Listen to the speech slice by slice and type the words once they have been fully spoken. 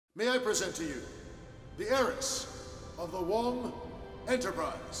May I present to you the heiress of the Wong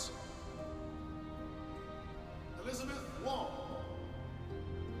Enterprise, Elizabeth Wong.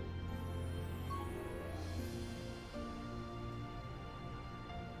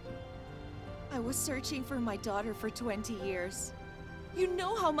 I was searching for my daughter for 20 years. You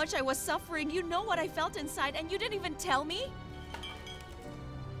know how much I was suffering, you know what I felt inside, and you didn't even tell me?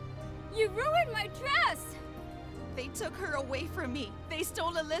 You ruined my dress! They took her away from me. They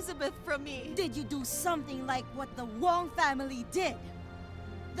stole Elizabeth from me. Did you do something like what the Wong family did?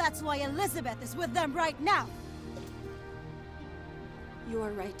 That's why Elizabeth is with them right now. You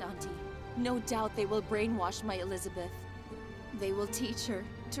are right, Auntie. No doubt they will brainwash my Elizabeth. They will teach her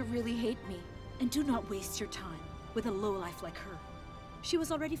to really hate me. And do not waste your time with a lowlife like her. She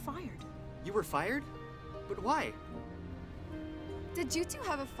was already fired. You were fired? But why? Did you two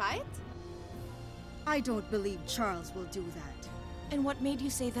have a fight? I don't believe Charles will do that. And what made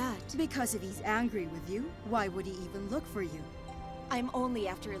you say that? Because if he's angry with you, why would he even look for you? I'm only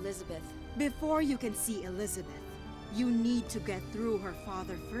after Elizabeth. Before you can see Elizabeth, you need to get through her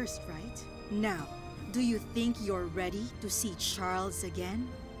father first, right? Now, do you think you're ready to see Charles again?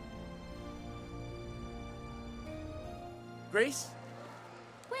 Grace?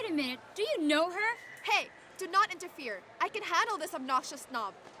 Wait a minute, do you know her? Hey, do not interfere. I can handle this obnoxious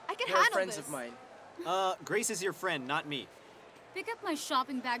snob. I can They're handle friends this. of mine. Grace is your friend, not me. Pick up my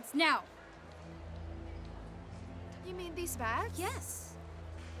shopping bags now. You mean these bags? Yes.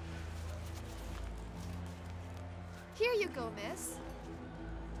 Here you go, miss.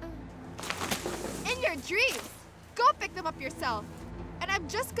 In your dreams! Go pick them up yourself. And I'm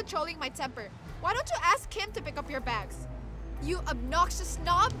just controlling my temper. Why don't you ask him to pick up your bags? You obnoxious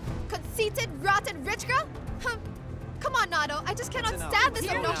snob! Conceited, rotten rich girl! Come on, Nato. I just cannot stand this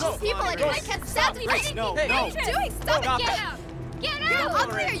obnoxious people anymore. I can't stand it. Grace, no, What are you doing? Stop it! Get out! Get You're out!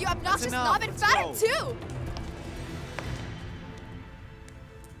 uglier, you obnoxious enough. snob, and Let's fatter go. too!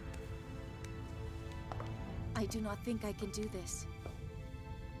 I do not think I can do this.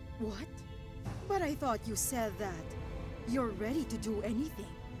 What? But I thought you said that you're ready to do anything.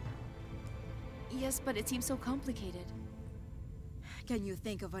 Yes, but it seems so complicated. Can you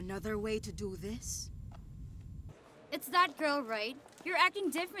think of another way to do this? It's that girl, right? You're acting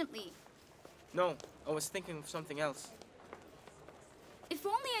differently. No, I was thinking of something else. If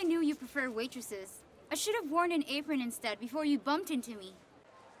only I knew you prefer waitresses. I should have worn an apron instead before you bumped into me.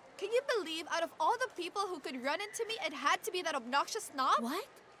 Can you believe out of all the people who could run into me, it had to be that obnoxious snob? What?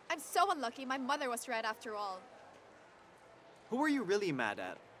 I'm so unlucky. My mother was right after all. Who are you really mad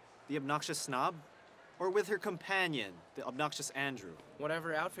at? The obnoxious snob? Or with her companion, the obnoxious Andrew?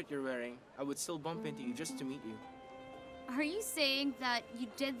 Whatever outfit you're wearing, I would still bump into you just to meet you. Are you saying that you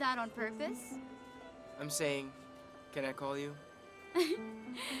did that on purpose? I'm saying, can I call you?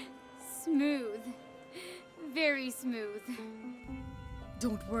 Smooth. Very smooth.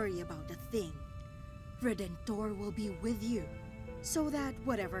 Don't worry about a thing. Redentor will be with you, so that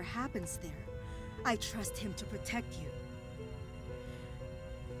whatever happens there, I trust him to protect you.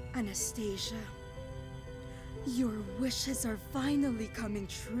 Anastacia, your wishes are finally coming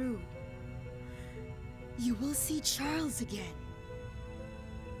true. You will see Charles again.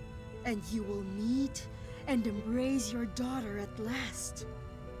 And you will meet and embrace your daughter at last.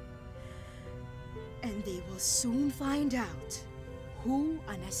 And they will soon find out who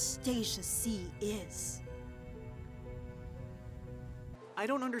Anastacia C is. I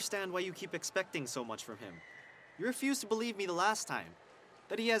don't understand why you keep expecting so much from him. You refused to believe me the last time.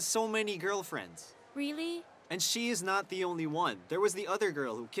 That he has so many girlfriends. Really? And she is not the only one. There was the other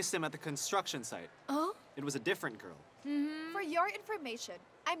girl who kissed him at the construction site. Oh? It was a different girl. For your information,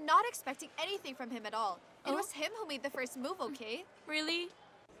 I'm not expecting anything from him at all. It was him who made the first move, okay? Really?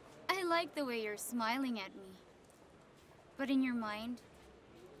 I like the way you're smiling at me. But in your mind,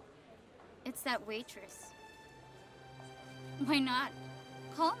 it's that waitress. Why not?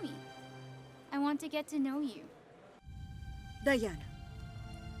 Call me. I want to get to know you. Diana,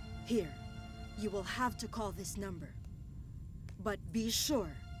 here, you will have to call this number. But be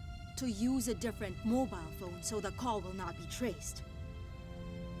sure to use a different mobile phone so the call will not be traced.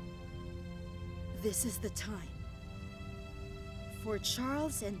 This is the time for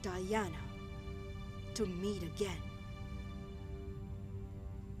Charles and Diana to meet again.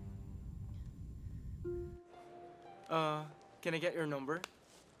 Can I get your number?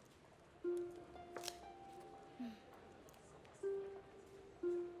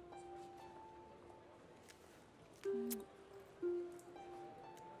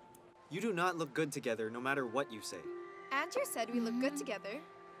 You do not look good together, no matter what you say. Andrew said we look good together.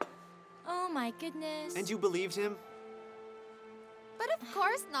 Oh my goodness. And you believed him? But if Of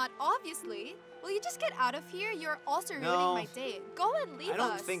course not, obviously. Will you just get out of here? You're also ruining No. my day. Go and leave us. I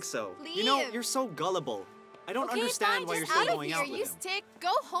don't think so. Leave. You know, you're so gullible. I don't Okay, understand fine, why you're just still out of going here. out with You him. stick.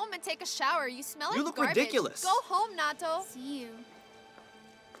 Go home and take a shower. You smell like You look garbage. ridiculous. Go home, Nato. See you.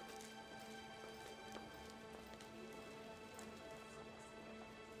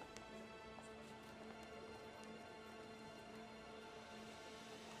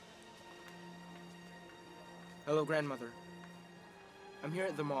 Hello, grandmother. I'm here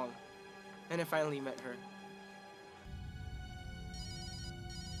at the mall, and I finally met her.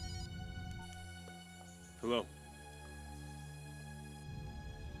 Hello.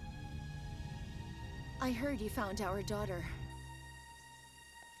 I heard you found our daughter.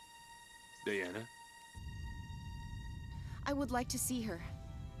 Diana? I would like to see her.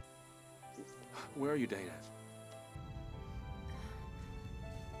 Where are you, Diana?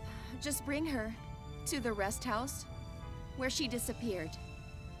 Just bring her to the rest house where she disappeared.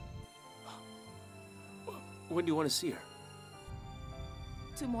 When do you want to see her?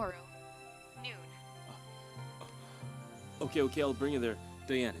 Tomorrow. Noon. Okay, I'll bring you there.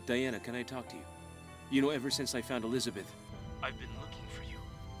 Diana, can I talk to you? You know, ever since I found Elizabeth, I've been looking for you.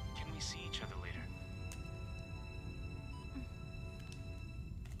 Can we see each other later?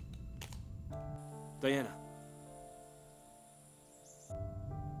 Diana.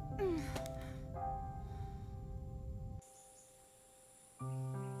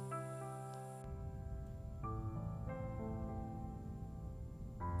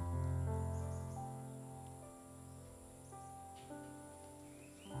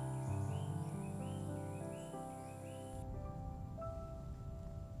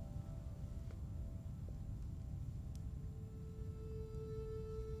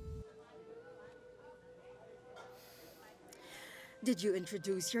 Did you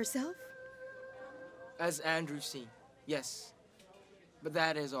introduce yourself? As Andrew C. Yes. But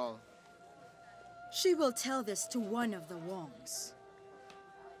that is all. She will tell this to one of the Wongs.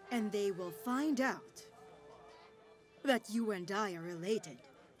 And they will find out that you and I are related.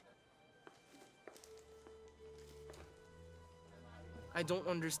 I don't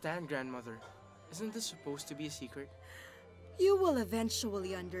understand, grandmother. Isn't this supposed to be a secret? You will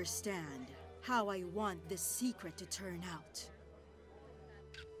eventually understand how I want this secret to turn out.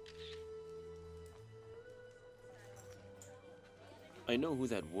 I know who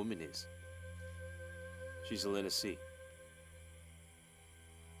that woman is. She's Helena C.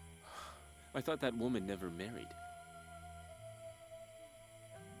 I thought that woman never married.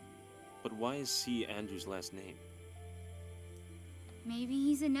 But why is C Andrew's last name? Maybe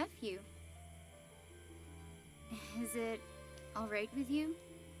he's a nephew. Is it all right with you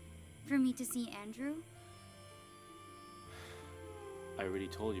for me to see Andrew? I already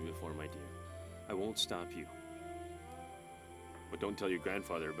told you before, my dear. I won't stop you. But don't tell your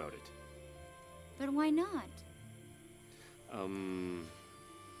grandfather about it. But why not?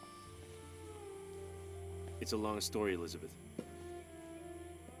 It's a long story, Elizabeth.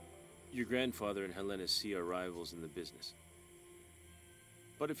 Your grandfather and Helena C are rivals in the business.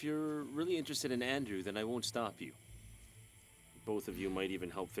 But if you're really interested in Andrew, then I won't stop you. Both of you might even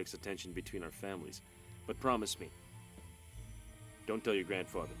help fix the tension between our families. But promise me, don't tell your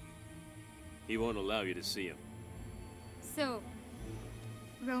grandfather. He won't allow you to see him. So,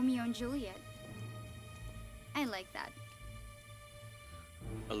 Romeo and Juliet. I like that.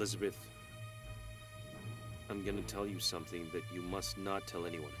 Elizabeth, I'm gonna tell you something that you must not tell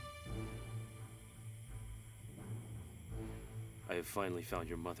anyone. I have finally found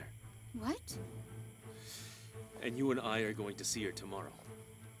your mother. What? And you and I are going to see her tomorrow.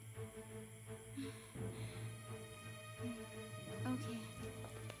 Okay.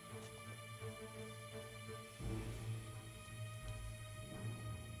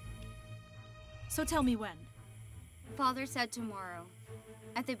 So tell me when. Father said tomorrow,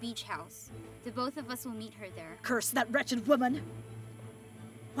 at the beach house. The both of us will meet her there. Curse that wretched woman!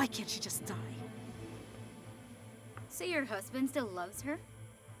 Why can't she just die? So your husband still loves her?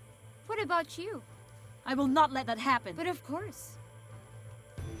 What about you? I will not let that happen. But of course.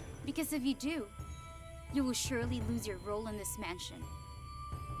 Because if you do, you will surely lose your role in this mansion.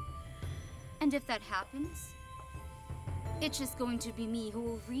 And if that happens, it's just going to be me who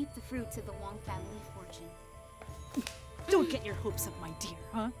will reap the fruits of the Wong family fortune. Don't get your hopes up, my dear,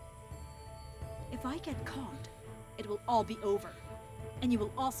 huh? If I get caught, it will all be over. And you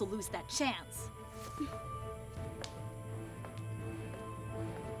will also lose that chance.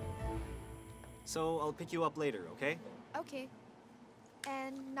 So I'll pick you up later, okay? Okay.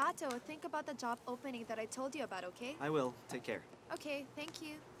 And Nato, think about the job opening that I told you about, okay? I will. Take care. Okay, thank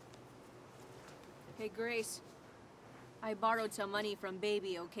you. Hey, Grace. I borrowed some money from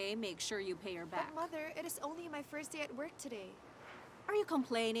Baby, okay? Make sure you pay her back. But Mother, it is only my first day at work today. Are you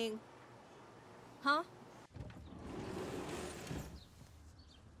complaining? Huh?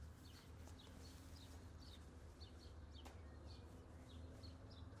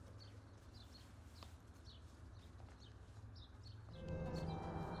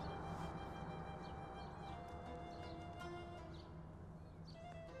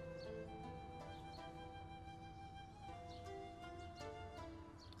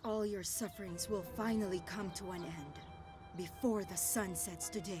 All your sufferings will finally come to an end before the sun sets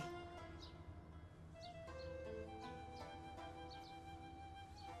today.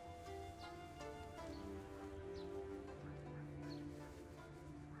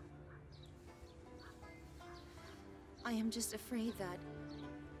 I am just afraid that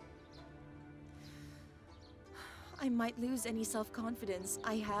I might lose any self-confidence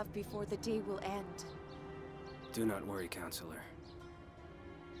I have before the day will end. Do not worry, Counselor.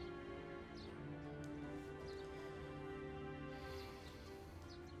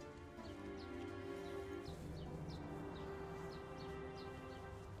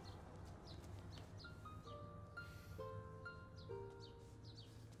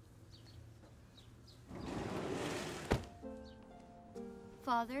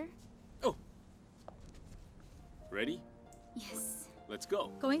 Father? Oh! Ready? Yes. Let's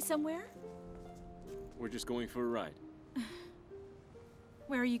go. Going somewhere? We're just going for a ride.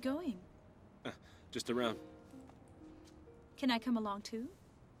 Where are you going? Just around. Can I come along too?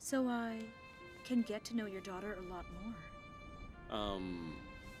 So I can get to know your daughter a lot more.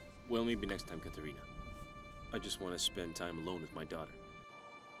 Well, maybe next time, Katerina. I just want to spend time alone with my daughter.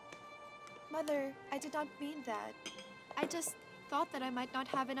 Mother, I did not mean that. I just thought that I might not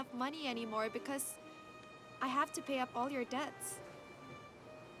have enough money anymore because I have to pay up all your debts.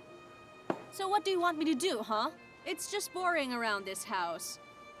 So what do you want me to do, huh? It's just boring around this house.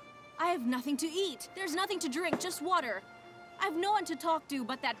 I have nothing to eat. There's nothing to drink, just water. I've no one to talk to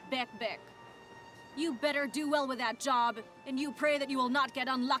but that Beck. You better do well with that job, and you pray that you will not get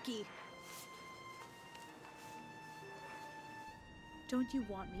unlucky. Don't you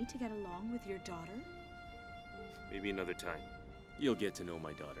want me to get along with your daughter? Maybe another time. You'll get to know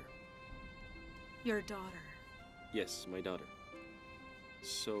my daughter. Your daughter? Yes, my daughter.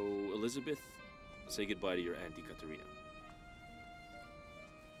 So, Elizabeth, say goodbye to your Auntie Katerina.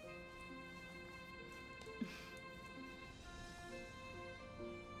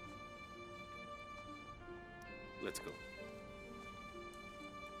 Let's go.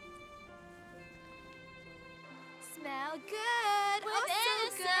 Smell good! With Oh,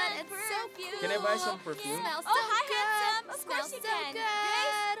 so good! innocent It's so perfume. cool! Can I buy some perfume? Smells so Oh, hi, good! handsome. Of course Smells you so can.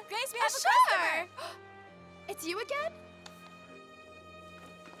 Good. Grace, we Yeah, have a sure! customer. It's you again?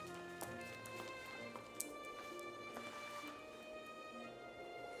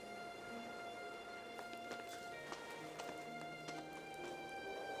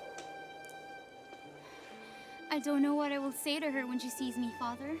 I don't know what I will say to her when she sees me,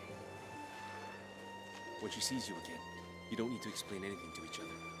 Father. When she sees you again, you don't need to explain anything to each other.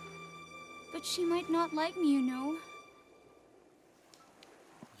 But she might not like me, you know.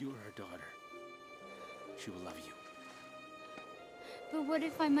 You are her daughter. She will love you. But what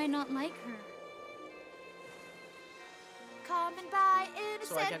if I might not like her? Come and buy innocent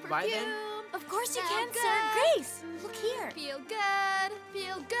So I can't perfume. buy then? Of course you Smell can, good. sir. Grace, look here. Feel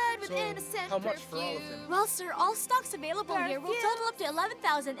good with So, innocent how much perfume. for all of them? Well, sir, all stocks available here will Perfume. total up to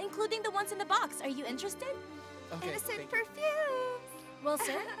 11,000, including the ones in the box. Are you interested? Okay, Innocent thank you. perfume. Well,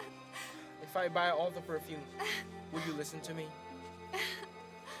 sir, If I buy all the perfume, will you listen to me?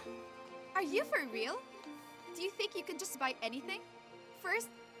 Are you for real? Do you think you can just buy anything? First,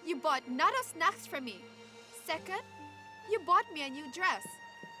 you bought none of snacks from me. Second, you bought me a new dress.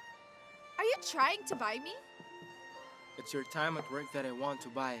 Are you trying to buy me? It's your time at work that I want to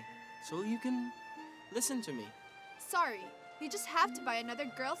buy, so you can listen to me. Sorry, you just have to buy another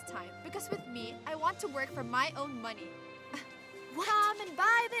girl's time because with me, I want to work for my own money. what? Come and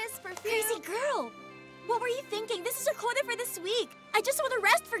buy this perfume. Crazy girl! What were you thinking? This is your quota for this week. I just want to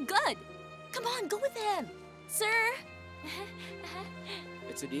rest for good. Come on, go with him. Sir?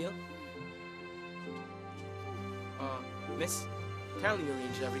 It's a deal? Miss, kindly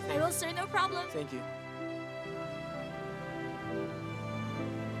arrange everything. I will, sir, no problem. Thank you.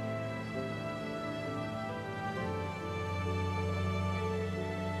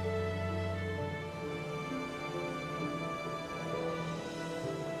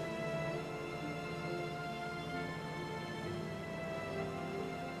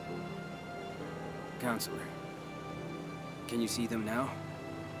 Counselor, can you see them now?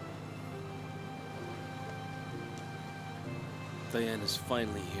 Diana's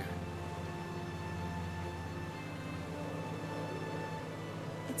finally here.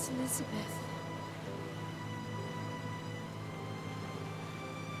 It's Elizabeth.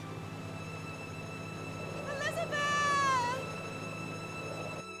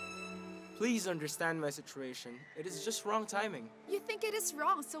 Please understand my situation. It is just wrong timing. You think it is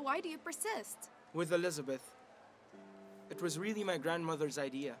wrong, so why do you persist? With Elizabeth, it was really my grandmother's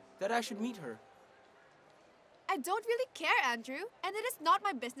idea that I should meet her. I don't really care, Andrew, and it is not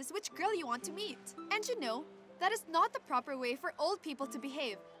my business which girl you want to meet. And you know, that is not the proper way for old people to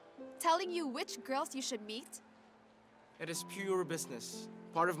behave. Telling you which girls you should meet. It is pure business.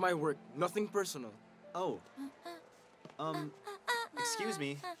 Part of my work, nothing personal. Oh. Excuse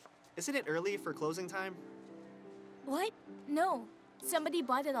me. Isn't it early for closing time? What? No. Somebody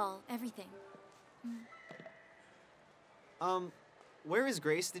bought it all. Everything. Where is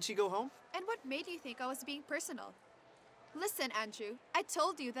Grace? Did she go home? And what made you think I was being personal? Listen, Andrew, I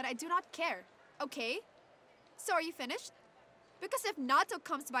told you that I do not care, okay? So are you finished? Because if Nato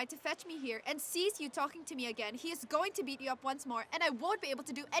comes by to fetch me here and sees you talking to me again, he is going to beat you up once more, and I won't be able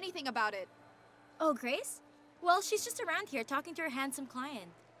to do anything about it. Oh, Grace? Well, she's just around here talking to her handsome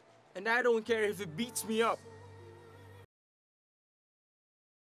client. And I don't care if it beats me up.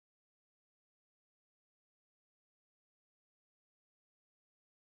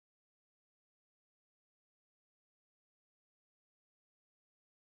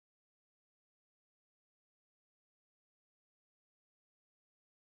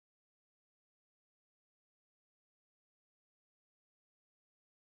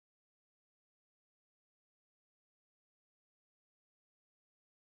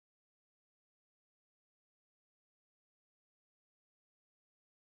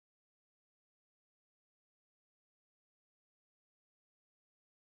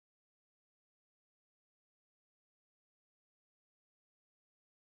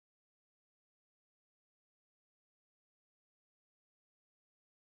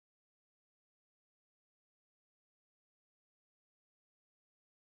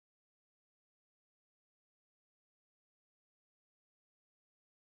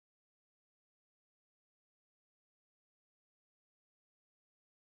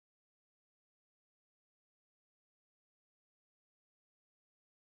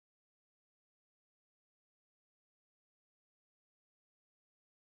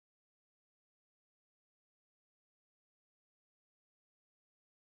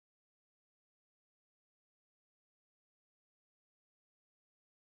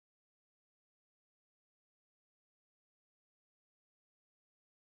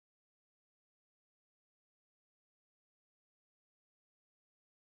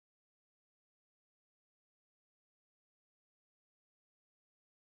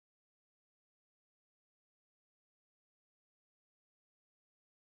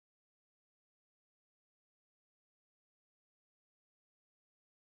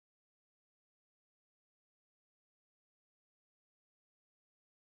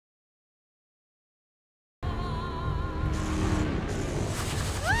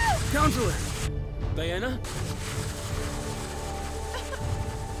 Counselor! Diana?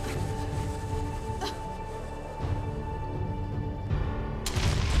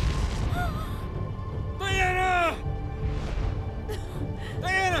 Diana!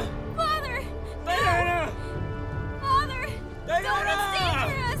 Diana! Father! Diana! Father! Diana! Don't, it's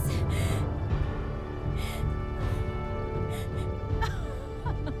dangerous!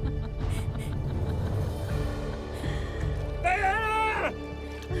 Diana!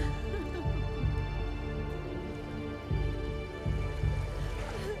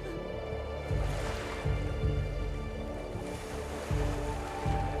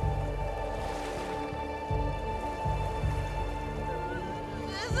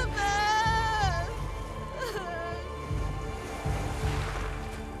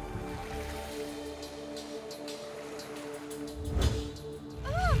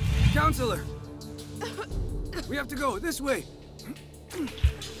 Counselor! We have to go this way.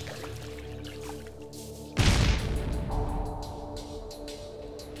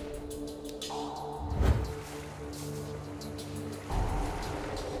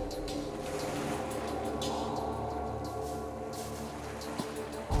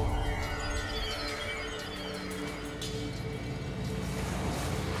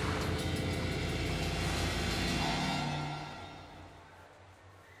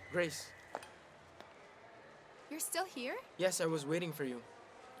 Grace. You're still here? Yes, I was waiting for you.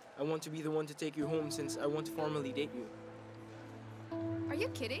 I want to be the one to take you home since I want to formally date you. Are you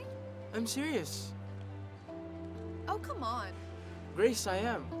kidding? I'm serious. Oh, come on. Grace, I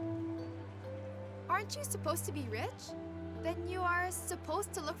am. Aren't you supposed to be rich? Then you are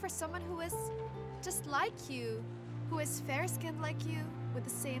supposed to look for someone who is just like you, who is fair-skinned like you, with the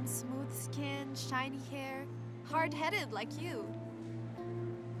same smooth skin, shiny hair, hard-headed like you.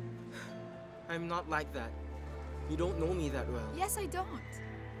 I'm not like that. You don't know me that well. Yes, I don't.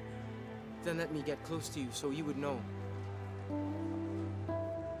 Then let me get close to you so you would know.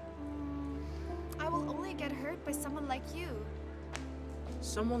 I will only get hurt by someone like you.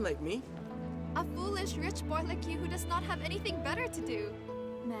 Someone like me? A foolish rich boy like you who does not have anything better to do.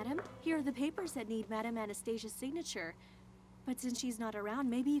 Madam, here are the papers that need Madam Anastasia's signature. But since she's not around,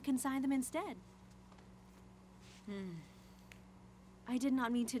 maybe you can sign them instead. I did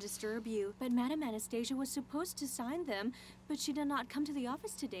not mean to disturb you, but Madam Anastacia was supposed to sign them, but she did not come to the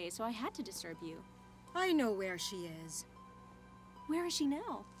office today, so I had to disturb you. I know where she is. Where is she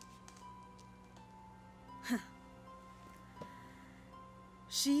now?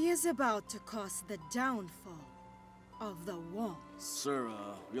 She is about to cause the downfall of the Wongs. Sir,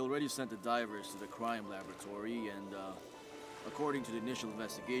 we already sent the divers to the crime laboratory, and according to the initial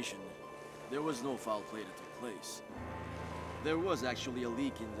investigation, there was no foul play that took place. There was actually a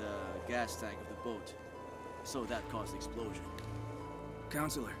leak in the gas tank of the boat, so that caused the explosion.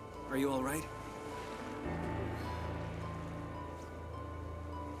 Counselor, are you all right?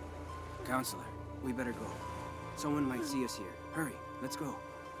 Counselor, we better go. Someone might see us here. Hurry, let's go.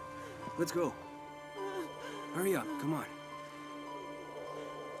 Let's go. Hurry up, come on.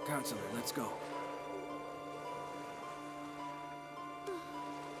 Counselor, let's go.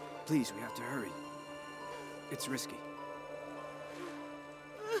 Please, we have to hurry. It's risky.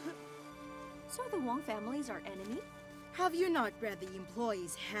 So the Wong family is our enemy? Have you not read the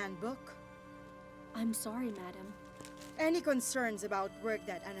employee's handbook? I'm sorry, madam. Any concerns about work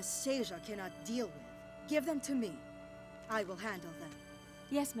that Anastacia cannot deal with, give them to me. I will handle them.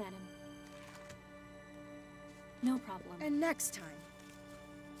 Yes, madam. No problem. And next time,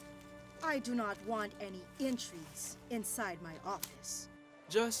 I do not want any intrigues inside my office.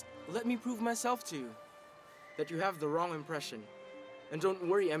 Just let me prove myself to you that you have the wrong impression. And don't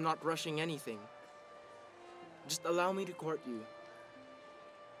worry, I'm not rushing anything. Just allow me to court you.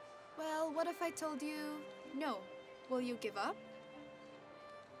 Well, what if I told you no? Will you give up?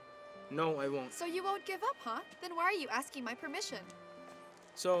 No, I won't. So you won't give up, huh? Then why are you asking my permission?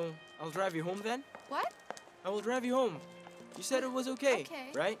 So, I'll drive you home then? What? I will drive you home. You said it was okay,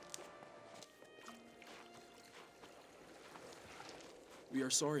 right? We are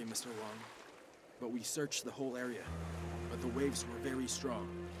sorry, Mr. Wong, but we searched the whole area, but the waves were very strong.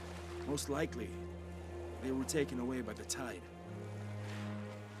 Most likely, they were taken away by the tide.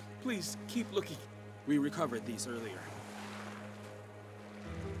 Please, keep looking. We recovered these earlier.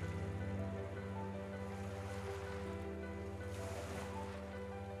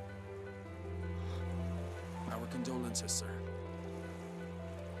 Our condolences, sir.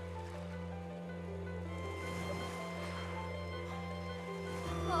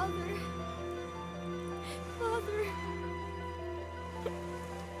 Father. Father.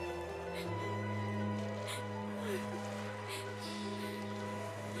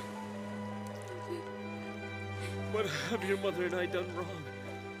 What have your mother and I done wrong?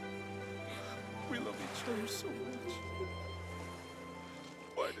 We love each other so much.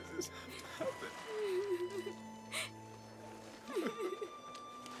 Why does this have to happen?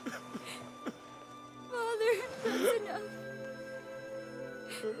 Father, that's enough.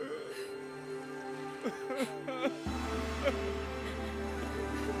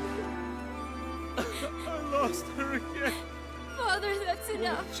 I lost her again. Father, that's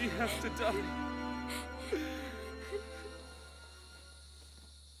enough. Why did she have to die?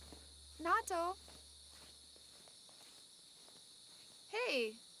 Nato.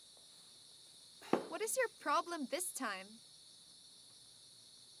 Hey. What is your problem this time?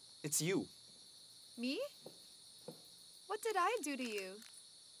 It's you. Me? What did I do to you?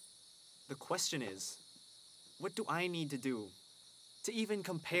 The question is, what do I need to do to even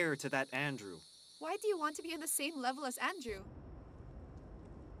compare to that Andrew? Why do you want to be on the same level as Andrew?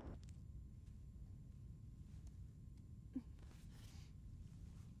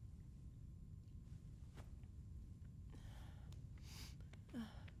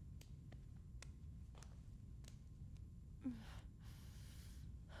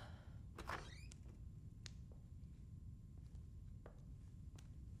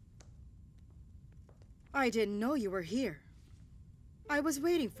 I didn't know you were here. I was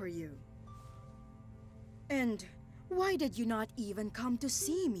waiting for you. And why did you not even come to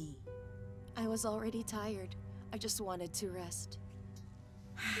see me? I was already tired. I just wanted to rest.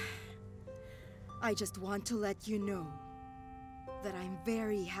 I just want to let you know that I'm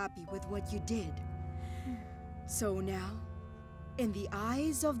very happy with what you did. So now, In the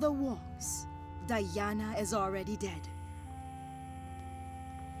eyes of the Wongs, Diana is already dead.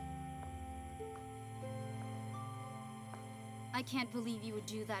 I can't believe you would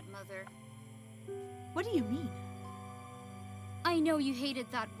do that, Mother. What do you mean? I know you hated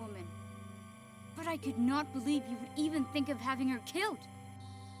that woman, but I could not believe you would even think of having her killed.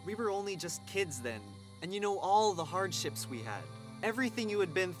 We were only just kids then, and you know all the hardships we had. Everything you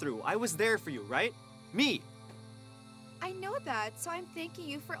had been through, I was there for you, right? Me! I know that, so I'm thanking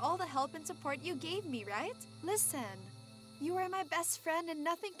you for all the help and support you gave me, right? Listen, you are my best friend and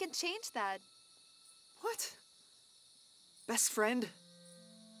nothing can change that. What? Best friend?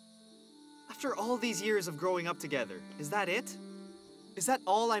 After all these years of growing up together, is that it? Is that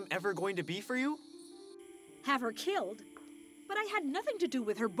all I'm ever going to be for you? Have her killed? But I had nothing to do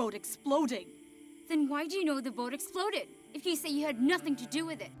with her boat exploding. Then why do you know the boat exploded, if you say you had nothing to do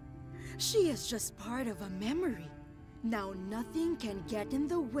with it? She is just part of a memory. Now nothing can get in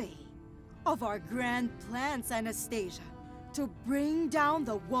the way of our grand plans, Anastacia, to bring down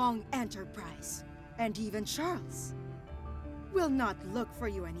the Wong Enterprise. And even Charles will not look for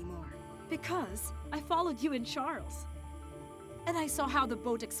you anymore. Because I followed you and Charles. And I saw how the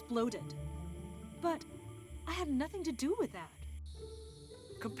boat exploded. But I had nothing to do with that.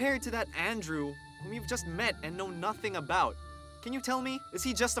 Compared to that Andrew, whom you've just met and know nothing about, can you tell me, is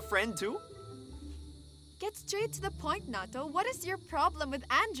he just a friend too? Get straight to the point, Nato. What is your problem with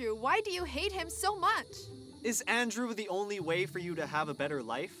Andrew? Why do you hate him so much? Is Andrew the only way for you to have a better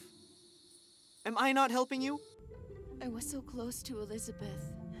life? Am I not helping you? I was so close to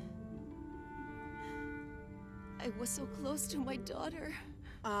Elizabeth. I was so close to my daughter.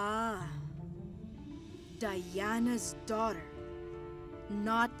 Ah, Diana's daughter,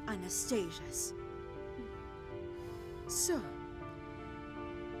 not Anastasia's. So,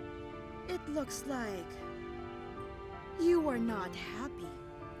 it looks like you are not happy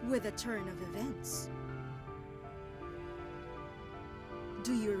with the turn of events.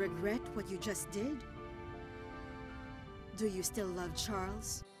 Do you regret what you just did? Do you still love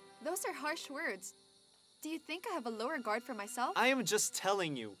Charles? Those are harsh words. Do you think I have a lower guard for myself? I am just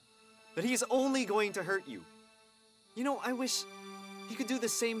telling you that he's only going to hurt you. You know, I wish he could do the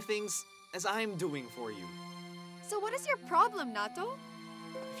same things as I'm doing for you. So what is your problem, Nato?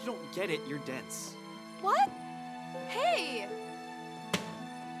 If you don't get it, you're dense. What? Hey!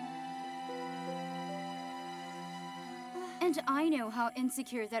 And I know how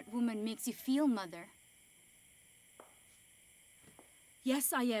insecure that woman makes you feel, Mother.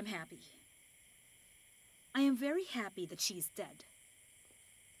 Yes, I am happy. I am very happy that she's dead.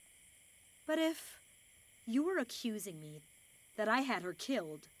 But if you were accusing me that I had her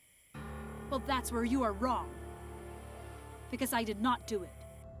killed, well, that's where you are wrong. Because I did not do it.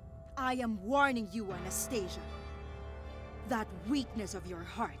 I am warning you, Anastacia. That weakness of your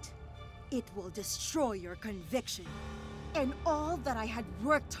heart, it will destroy your conviction. And all that I had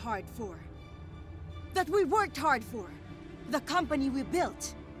worked hard for. That we worked hard for. The company we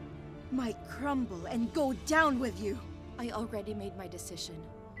built. Might crumble and go down with you. I already made my decision.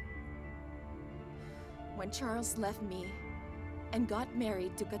 When Charles left me and got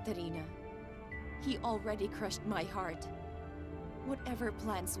married to Katarina, he already crushed my heart. Whatever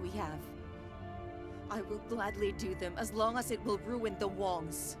plans we have, I will gladly do them as long as it will ruin the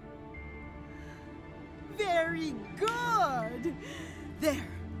Wongs. Very good! There.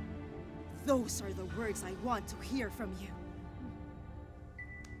 Those are the words I want to hear from you.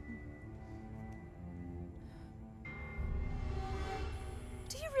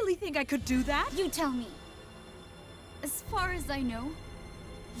 Do you really think I could do that? You tell me. As far as I know,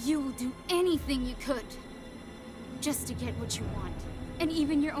 you will do anything you could just to get what you want. And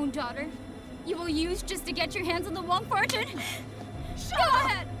even your own daughter, you will use just to get your hands on the Wong fortune? Go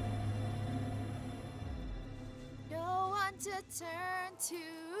ahead! No one to turn to,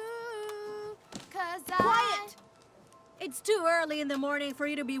 'cause Quiet! It's too early in the morning for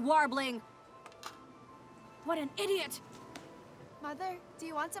you to be warbling. What an idiot! Mother, do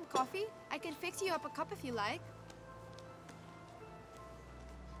you want some coffee? I can fix you up a cup if you like.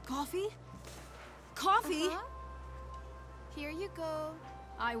 Coffee? Coffee? Here you go.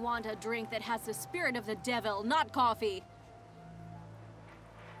 I want a drink that has the spirit of the devil, not coffee.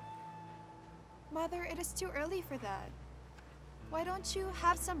 Mother, it is too early for that. Why don't you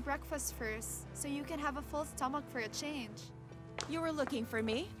have some breakfast first, so you can have a full stomach for a change? You were looking for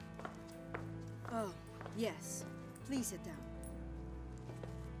me? Oh, yes. Please sit down.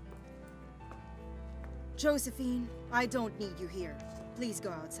 Josephine, I don't need you here. Please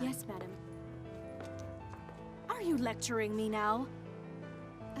go outside. Yes, madam. Are you lecturing me now?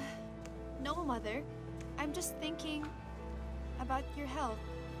 No, Mother. I'm just thinking... about your health.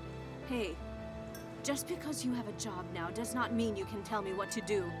 Hey, just because you have a job now does not mean you can tell me what to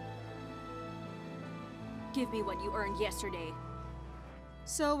do. Give me what you earned yesterday.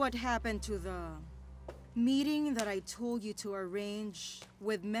 So what happened to the meeting that I told you to arrange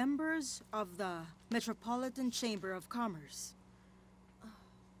with members of the Metropolitan Chamber of Commerce?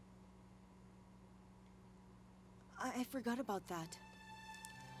 I forgot about that.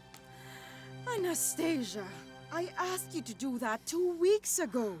 Anastacia, I asked you to do that 2 weeks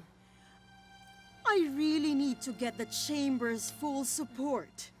ago. I really need to get the Chamber's full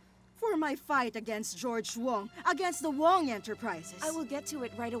support for my fight against George Wong, against the Wong Enterprises. I will get to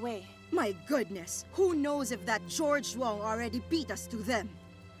it right away. My goodness, who knows if that George Wong already beat us to them?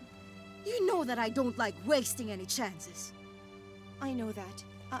 You know that I don't like wasting any chances. I know that.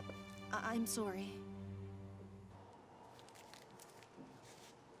 I'm sorry.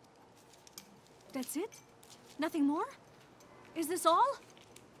 That's it? Nothing more? Is this all?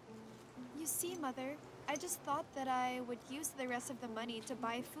 You see, Mother, I just thought that I would use the rest of the money to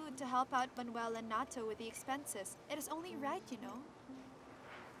buy food to help out Manuel and Nato with the expenses. It is only right, you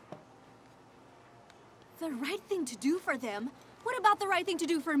know. The right thing to do for them? What about the right thing to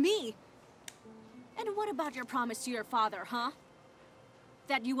do for me? And what about your promise to your father, huh?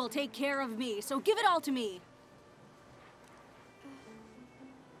 That you will take care of me, so give it all to me.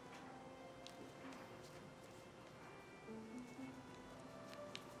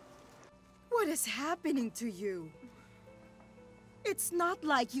 What is happening to you? It's not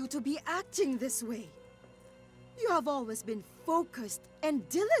like you to be acting this way. You have always been focused and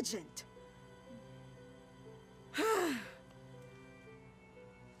diligent.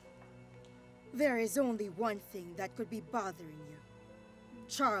 There is only one thing that could be bothering you.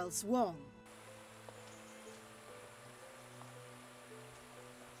 Charles Wong.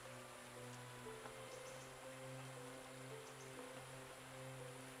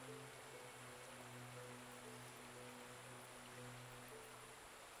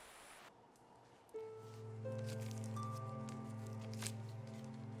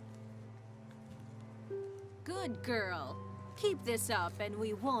 Good girl. Keep this up and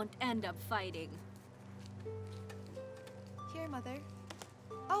we won't end up fighting. Here, Mother.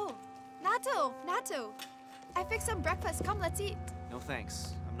 Oh, Nato! Nato! I fixed some breakfast. Come, let's eat. No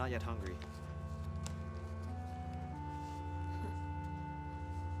thanks. I'm not yet hungry.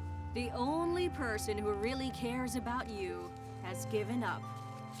 The only person who really cares about you has given up.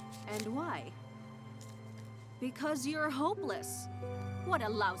 And why? Because you're hopeless. What a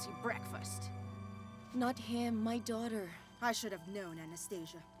lousy breakfast. Not him, my daughter. I should have known,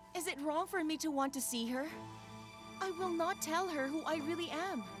 Anastacia. Is it wrong for me to want to see her? I will not tell her who I really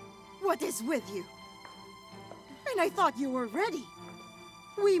am. What is with you? And I thought you were ready.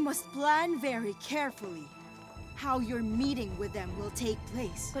 We must plan very carefully how your meeting with them will take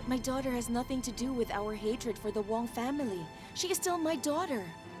place. But my daughter has nothing to do with our hatred for the Wong family. She is still my daughter.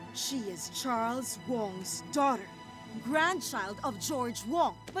 She is Charles Wong's daughter, grandchild of George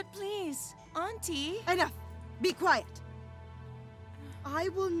Wong. But please, Auntie... Enough! Be quiet! I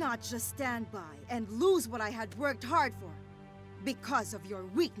will not just stand by and lose what I had worked hard for because of your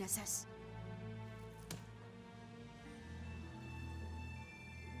weaknesses.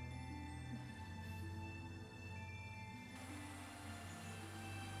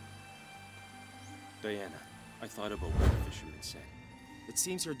 Diana, I thought about what the fisherman said. It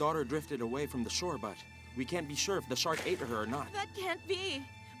seems your daughter drifted away from the shore, but we can't be sure if the shark ate her or not. That can't be!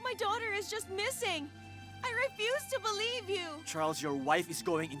 My daughter is just missing! I refuse to believe you! Charles, your wife is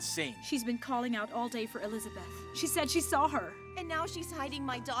going insane. She's been calling out all day for Elizabeth. She said she saw her. And now she's hiding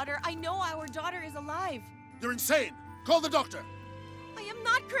my daughter. I know our daughter is alive. You're insane! Call the doctor! I am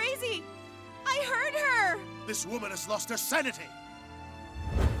not crazy! I heard her! This woman has lost her sanity!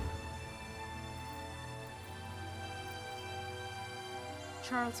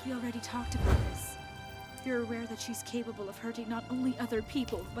 Charles, we already talked about this. You're aware that she's capable of hurting not only other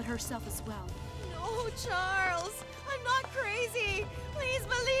people, but herself as well. No, Charles! I'm not crazy! Please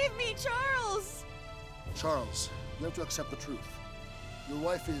believe me, Charles! Charles, you have to accept the truth. Your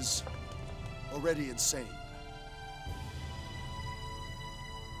wife is already insane.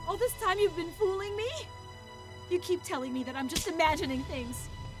 All this time you've been fooling me? You keep telling me that I'm just imagining things.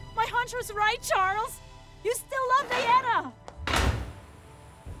 My hunch was right, Charles! You still love Diana!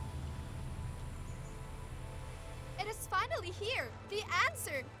 It is finally here! The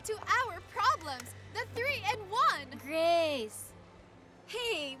answer to our problems! The 3-in-1! Grace!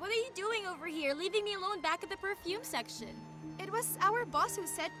 Hey, what are you doing over here, leaving me alone back at the perfume section? It was our boss who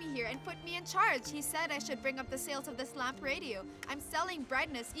sent me here and put me in charge. He said I should bring up the sales of this lamp radio. I'm selling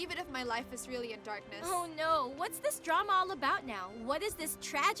brightness even if my life is really in darkness. Oh no, what's this drama all about now? What is this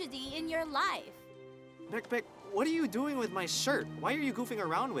tragedy in your life? Beck, what are you doing with my shirt? Why are you goofing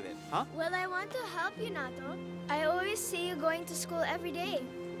around with it, huh? Well, I want to help you, Nato. I always see you going to school every day,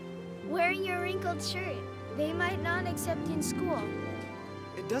 wearing your wrinkled shirt. They might not accept you in school.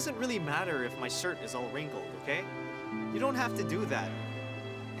 It doesn't really matter if my shirt is all wrinkled, okay? You don't have to do that.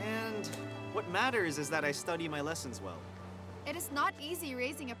 And what matters is that I study my lessons well. It is not easy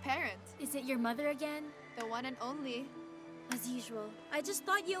raising a parent. Is it your mother again? The one and only. As usual. I just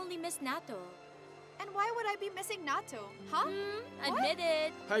thought you only missed Nato. And why would I be missing Nato? Huh? Admit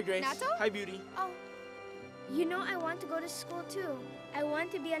it. Hi, Grace. Nato? Hi, Beauty. Oh. You know I want to go to school too. I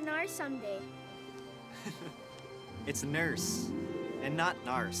want to be a nurse someday. It's nurse, and not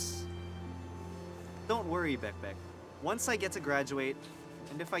Nars. Don't worry, Beck. Once I get to graduate,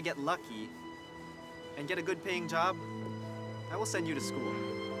 and if I get lucky, and get a good paying job, I will send you to school.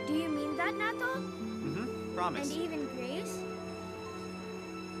 Do you mean that, Nato? Mm-hmm, promise. And even Grace?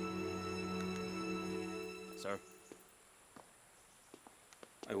 Sir?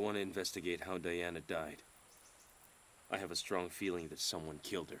 I want to investigate how Diana died. I have a strong feeling that someone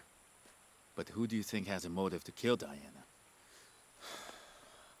killed her. But who do you think has a motive to kill Diana?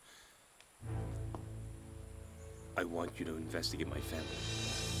 I want you to investigate my family.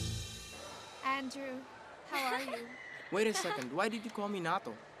 Andrew, how are you? Wait a second, why did you call me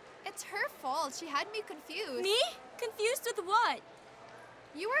Nato? It's her fault. She had me confused. Me? Confused with what?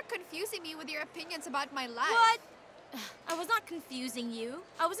 You were confusing me with your opinions about my life. What? I was not confusing you.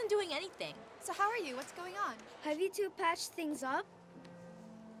 I wasn't doing anything. So how are you? What's going on? Have you two patched things up?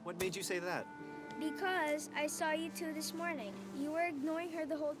 What made you say that? Because I saw you two this morning. You were ignoring her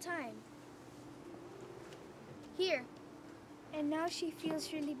the whole time. Here. And now she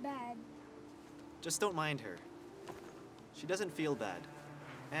feels really bad. Just don't mind her. She doesn't feel bad.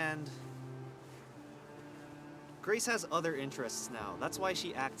 And Grace has other interests now. That's why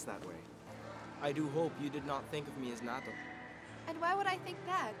she acts that way. I do hope you did not think of me as Nato. And why would I think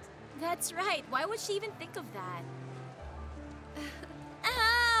that? That's right. Why would she even think of that?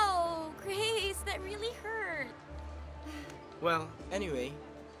 Ow! Grace, that really hurt. Well, anyway,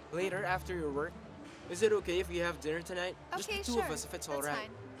 later after your work, is it okay if we have dinner tonight? Okay, Just the two of us, if it's all right.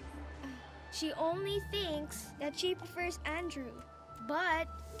 Fine. She only thinks that she prefers Andrew. But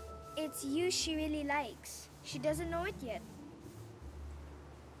it's you she really likes. She doesn't know it yet.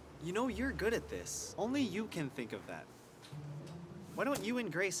 You know, you're good at this. Only you can think of that. Why don't you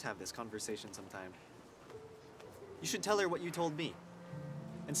and Grace have this conversation sometime? You should tell her what you told me.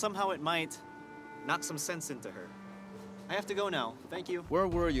 And somehow it might knock some sense into her. I have to go now. Thank you. Where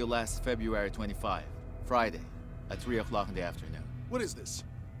were you last February 25, Friday, at 3 o'clock in the afternoon? What is this?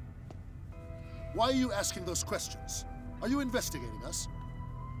 Why are you asking those questions? Are you investigating us?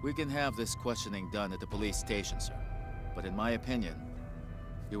 We can have this questioning done at the police station, sir. But in my opinion,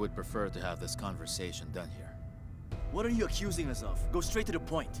 you would prefer to have this conversation done here. What are you accusing us of? Go straight to the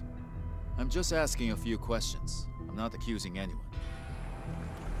point. I'm just asking a few questions. I'm not accusing anyone.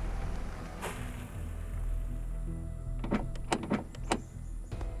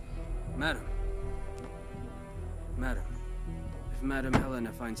 Madam. Madam. If Madam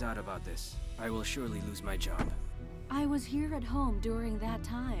Helena finds out about this, I will surely lose my job. I was here at home during that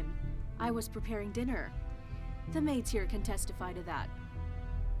time. I was preparing dinner. The maids here can testify to that.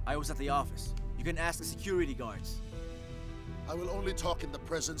 I was at the office. You can ask the security guards. I will only talk in the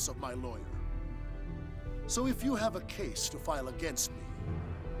presence of my lawyer. So if you have a case to file against me,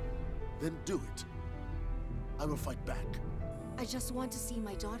 then do it. I will fight back. I just want to see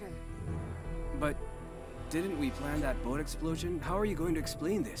my daughter. But didn't we plan that boat explosion? How are you going to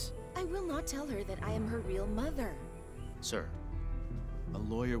explain this? I will not tell her that I am her real mother. Sir, a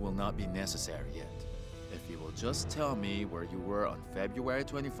lawyer will not be necessary yet. If you will just tell me where you were on February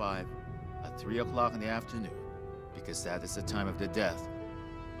 25 at 3 o'clock in the afternoon, because that is the time of the death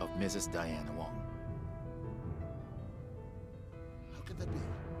of Mrs. Diana Wong. How can that be?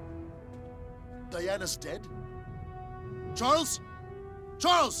 Diana's dead? Charles?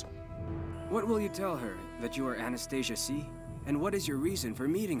 Charles! What will you tell her? That you are Anastacia C? And what is your reason for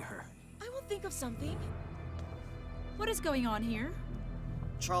meeting her? I will think of something. What is going on here?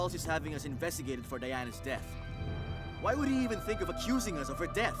 Charles is having us investigated for Diana's death. Why would he even think of accusing us of her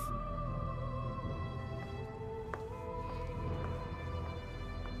death?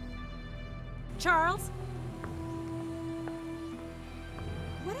 Charles?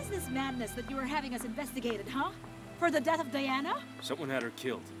 What is this madness that you are having us investigated, huh? For the death of Diana? Someone had her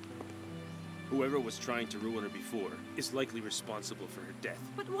killed. Whoever was trying to ruin her before is likely responsible for her death.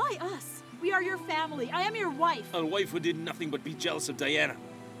 But why us? We are your family. I am your wife. A wife who did nothing but be jealous of Diana.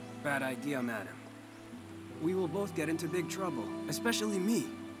 Bad idea, madam. We will both get into big trouble, especially me.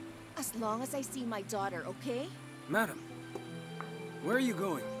 As long as I see my daughter, okay? Madam, where are you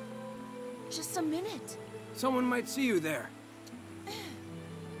going? Just a minute. Someone might see you there.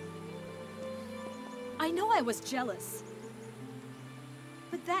 I know I was jealous.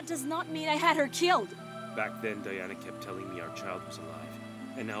 But that does not mean I had her killed. Back then, Diana kept telling me our child was alive.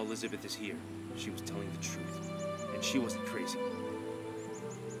 And now Elizabeth is here. She was telling the truth. And she wasn't crazy.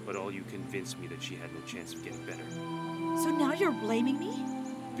 But all you convinced me that she had no chance of getting better. So now you're blaming me?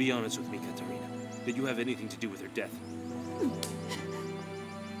 Be honest with me, Katarina. Did you have anything to do with her death?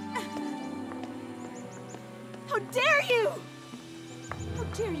 How dare you! How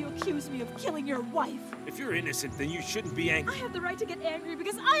dare you accuse me of killing your wife? If you're innocent, then you shouldn't be angry. I have the right to get angry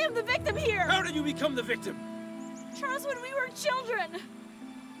because I am the victim here! How did you become the victim? Charles, when we were children!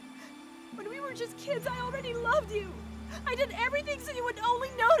 When we were just kids, I already loved you! I did everything so you would only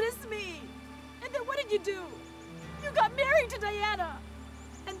notice me! And then what did you do? You got married to Diana!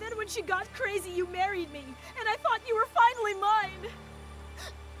 And then when she got crazy, you married me, and I thought you were finally mine!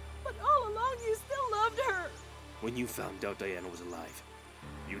 But all along, you still loved her! When you found out Diana was alive,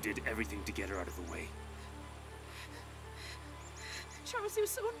 you did everything to get her out of the way. Charles, you're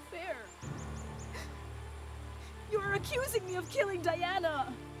so unfair. You are accusing me of killing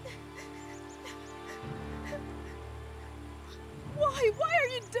Diana! Why? Why are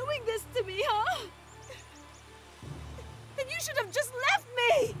you doing this to me, huh? Then you should have just left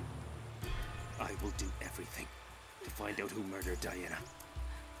me! I will do everything to find out who murdered Diana.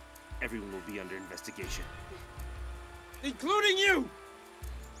 Everyone will be under investigation. Including you!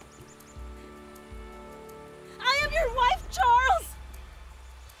 I am your wife, Charles!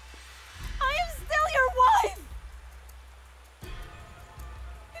 I am still your wife!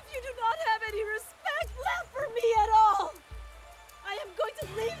 If you do not have any respect left for me at all, I am going to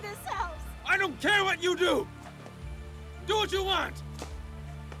leave this house! I don't care what you do! Do what you want!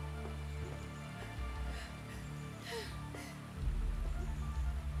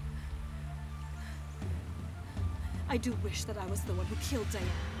 I do wish that I was the one who killed Diana.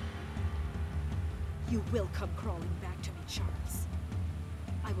 You will come crawling back to me, Charles.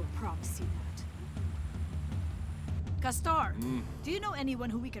 I will promise you that. Castor, do you know anyone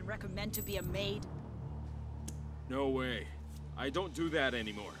who we can recommend to be a maid? No way. I don't do that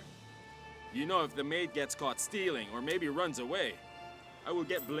anymore. You know, if the maid gets caught stealing or maybe runs away, I will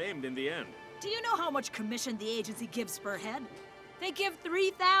get blamed in the end. Do you know how much commission the agency gives per head? They give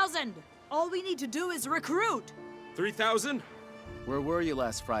 3,000. All we need to do is recruit. 3,000? Where were you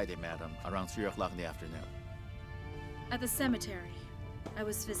last Friday, madam? Around 3 o'clock in the afternoon. At the cemetery. I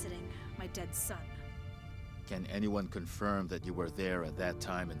was visiting my dead son. Can anyone confirm that you were there at that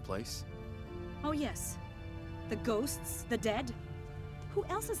time and place? Oh yes. The ghosts, the dead. Who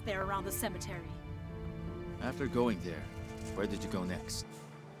else is there around the cemetery? After going there, where did you go next?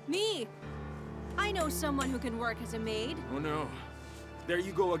 Me! I know someone who can work as a maid. Oh no. There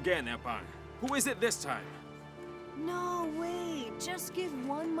you go again, Epang. Who is it this time? No, wait. Just give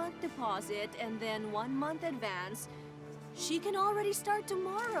 1 month deposit and then 1 month advance. She can already start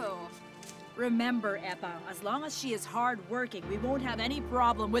tomorrow. Remember, Epang, as long as she is hardworking, we won't have any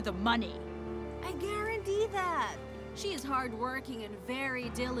problem with the money. I guarantee that. She is hardworking and very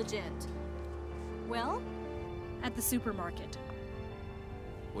diligent. Well? At the supermarket.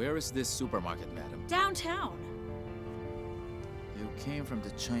 Where is this supermarket, madam? Downtown. You came from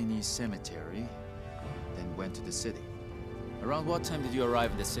the Chinese cemetery, then went to the city. Around what time did you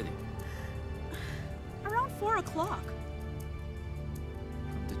arrive in the city? Around 4 o'clock.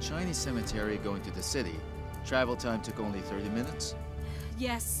 From the Chinese cemetery going to the city, travel time took only 30 minutes?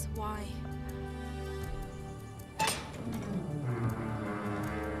 Yes, why?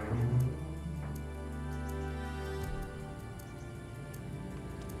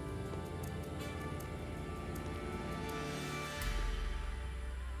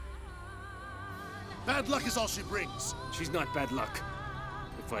 Bad luck is all she brings. She's not bad luck.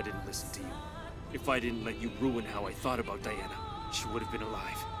 If I didn't listen to you, if I didn't let you ruin how I thought about Diana, she would have been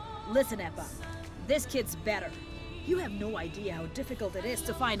alive. Listen, Eppa. This kid's better. You have no idea how difficult it is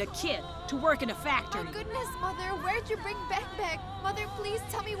to find a kid to work in a factory. Oh goodness, Mother, where'd you bring Beck? Mother, please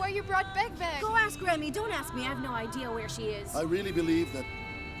tell me where you brought Beck. Go ask Remy, don't ask me. I have no idea where she is. I really believe that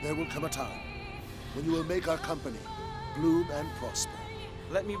there will come a time when you will make our company bloom and prosper.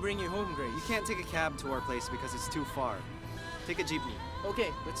 Let me bring you home, Grace. You can't take a cab to our place because it's too far. Take a jeepney. Okay,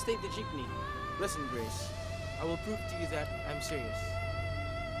 let's take the jeepney. Listen, Grace. I will prove to you that I'm serious.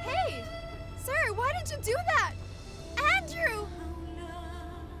 Hey! Sir, why did you do that? Andrew!